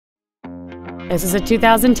This is a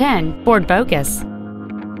 2010 Ford Focus.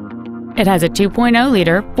 It has a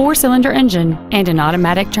 2.0-liter four-cylinder engine and an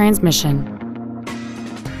automatic transmission.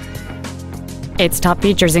 Its top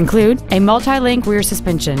features include a multi-link rear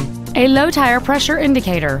suspension, a low tire pressure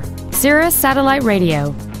indicator, Sirius satellite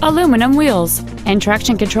radio, aluminum wheels, and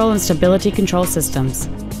traction control and stability control systems.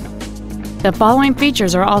 The following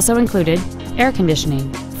features are also included: air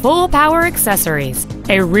conditioning, full power accessories,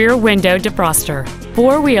 a rear window defroster,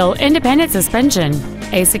 four-wheel independent suspension,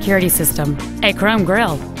 a security system, a chrome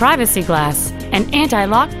grille, privacy glass, an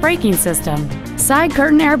anti-lock braking system, side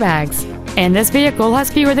curtain airbags, and this vehicle has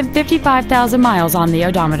fewer than 55,000 miles on the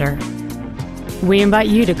odometer. We invite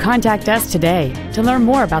you to contact us today to learn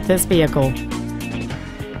more about this vehicle.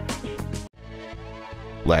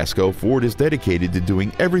 Lasco Ford is dedicated to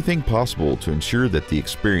doing everything possible to ensure that the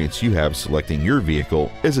experience you have selecting your vehicle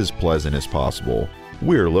is as pleasant as possible.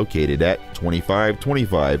 We're located at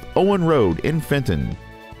 2525 Owen Road in Fenton.